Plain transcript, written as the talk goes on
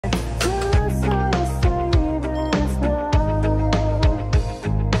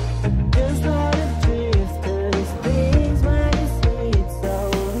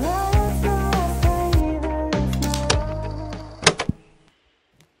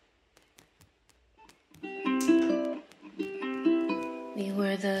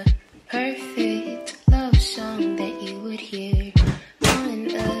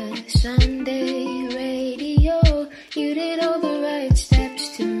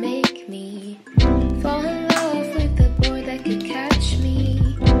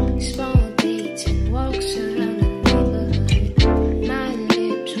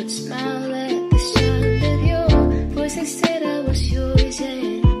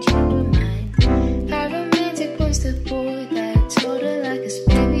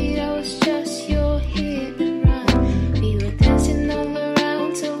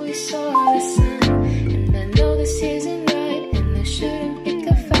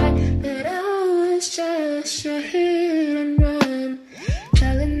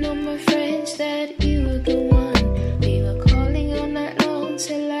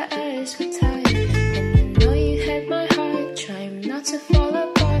fall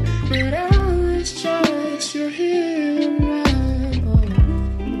apart, but I was just your hero.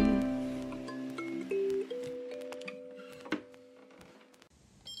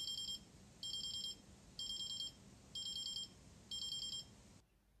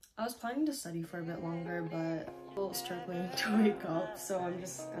 I was planning to study for a bit longer, but I'm still struggling to wake up, so I'm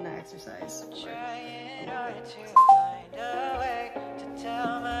just gonna exercise for trying hard to find a way to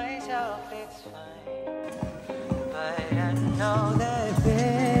tell myself it's fine, but I know that,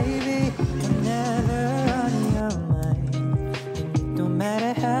 baby, I'm never on your mind, and no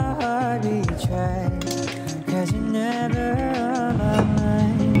matter how hard we try, 'cause you're never on my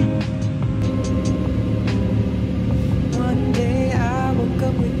mind. One day I woke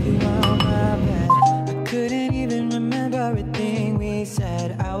up with you on my bed. I couldn't even remember everything we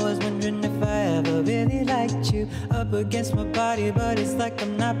said. I was wondering if I ever really liked you up against my body, but it's like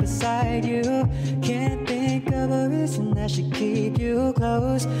I'm not beside you. Can't think of a reason I should keep you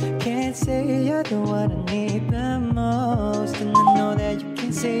close. Can't say you're the one I need the most, and I know that you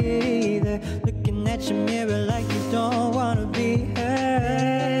can't say it either. Looking at your mirror like you don't want to be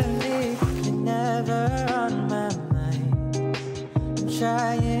hurt. You're never on my mind. I'm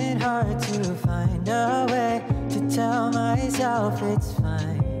trying hard to find a way to tell myself it's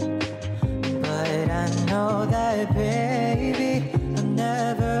fine, but I know that, baby, I'm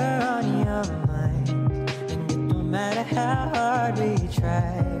never on your mind, and it don't matter how hard we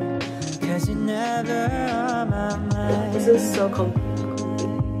try, 'cause you're never on my mind. This is so complicated.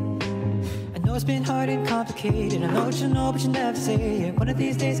 I know it's been hard and complicated. I know what you know, but you never say it. One of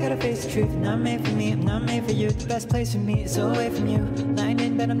these days, gotta face the truth. I'm not made for me, I'm not made for you. The best place for me is away from you. Lying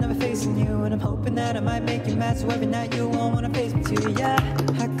in bed, I'm never facing you, and I'm hoping that I might make you mad, so every night you won't wanna face me too. Yeah,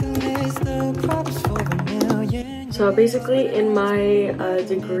 I could list the problems for a million. So basically in my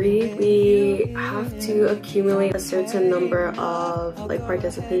degree, we have to accumulate a certain number of like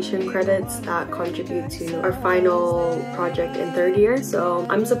participation credits that contribute to our final project in third year. So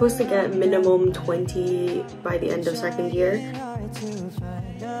I'm supposed to get minimum 20 by the end of second year.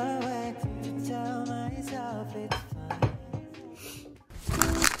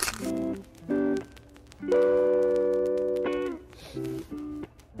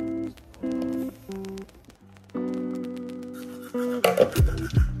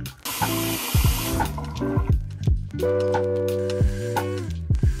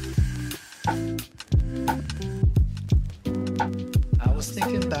 I was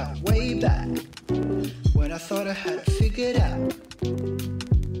thinking about way back when I thought I had it figured out,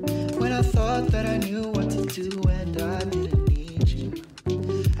 when I thought that I knew what to do and I didn't need you.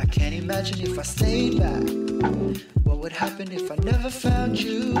 I can't imagine if I stayed back, what would happen if I never found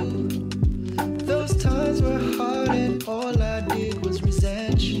you. Those times were hard and all I did was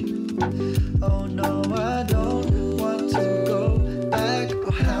resent you. Oh no, I don't want to go back.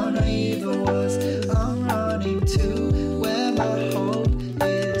 Oh, how naive I was. I'm running to where my hope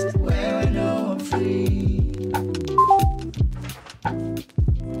is, where I know I'm free.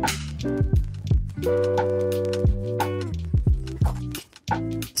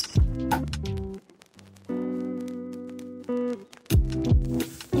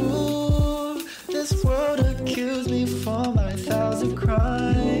 Ooh, this world accused me for my 1,000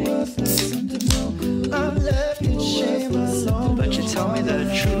 crimes. I'm left in shame alone, but you tell me the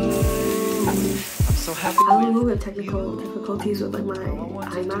truth. I'm so happy. I have a little bit of technical difficulties with like my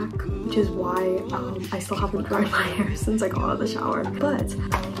iMac, which is why I still haven't dried my hair since I got out of the shower. But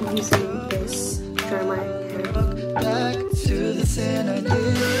I'm using this to dry my hair. Back to the sin I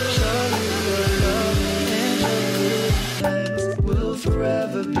did. Surely your love and your good plans will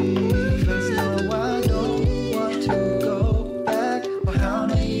forever be. 'Cause no, I don't want to go back. Oh, how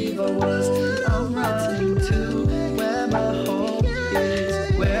naive I was. I'm running to where my hope is,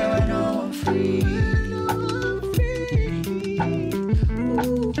 where I know I'm free.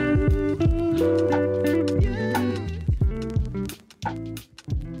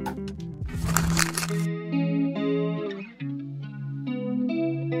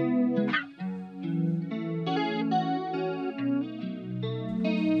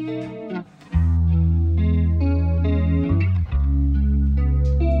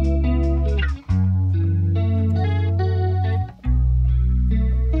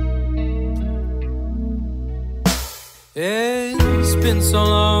 It's been so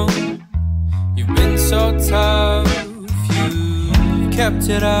long, you've been so tough, you've kept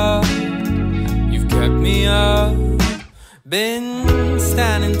it up, you've kept me up, been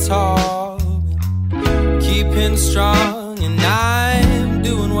standing tall, keeping strong, and I'm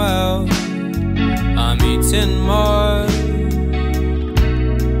doing well, I'm eating more,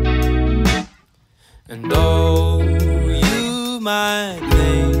 and though you might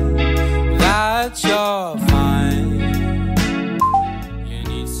think that you're fine. You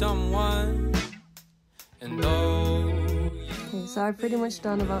need someone, and okay, so I've pretty much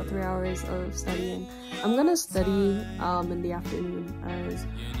done about 3 hours of studying. I'm gonna study in the afternoon as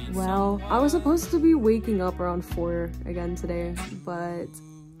well. I was supposed to be waking up around 4 again today, but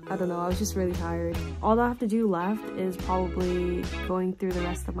I don't know, I was just really tired. All I have to do left is probably going through the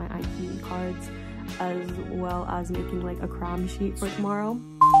rest of my IP cards, as well as making like a cram sheet for tomorrow.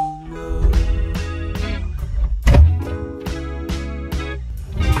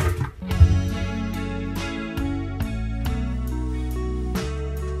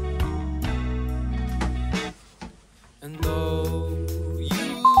 and though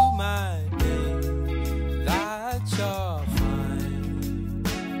you might think that you're fine,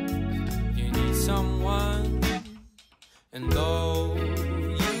 you need someone, and though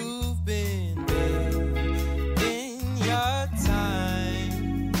you've been in your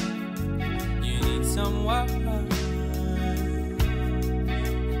time, you need someone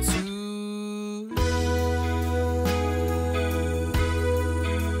to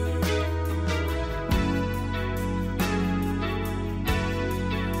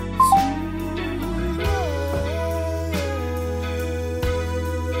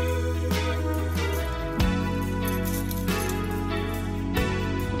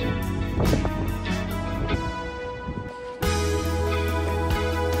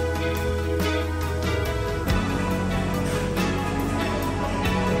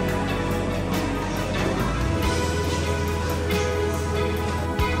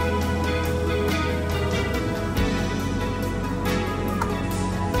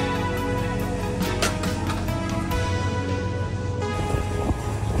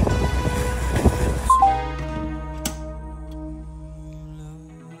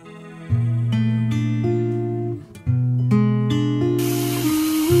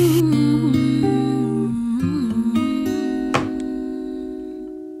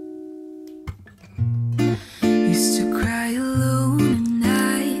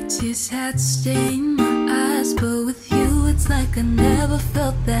had stained my eyes, but with you it's like I never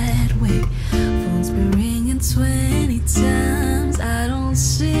felt that way. Phone's been ringing 20 times, I don't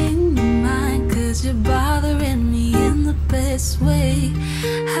seem to mind, 'cause you're bothering me in the best way.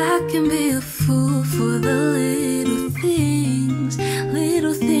 I can be a fool for the little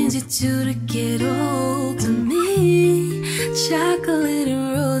things you do to get hold to me. Chocolate and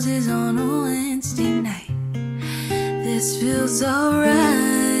roses on a Wednesday night, this feels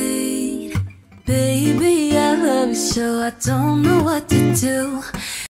alright. Baby, I love you so I don't know what to do.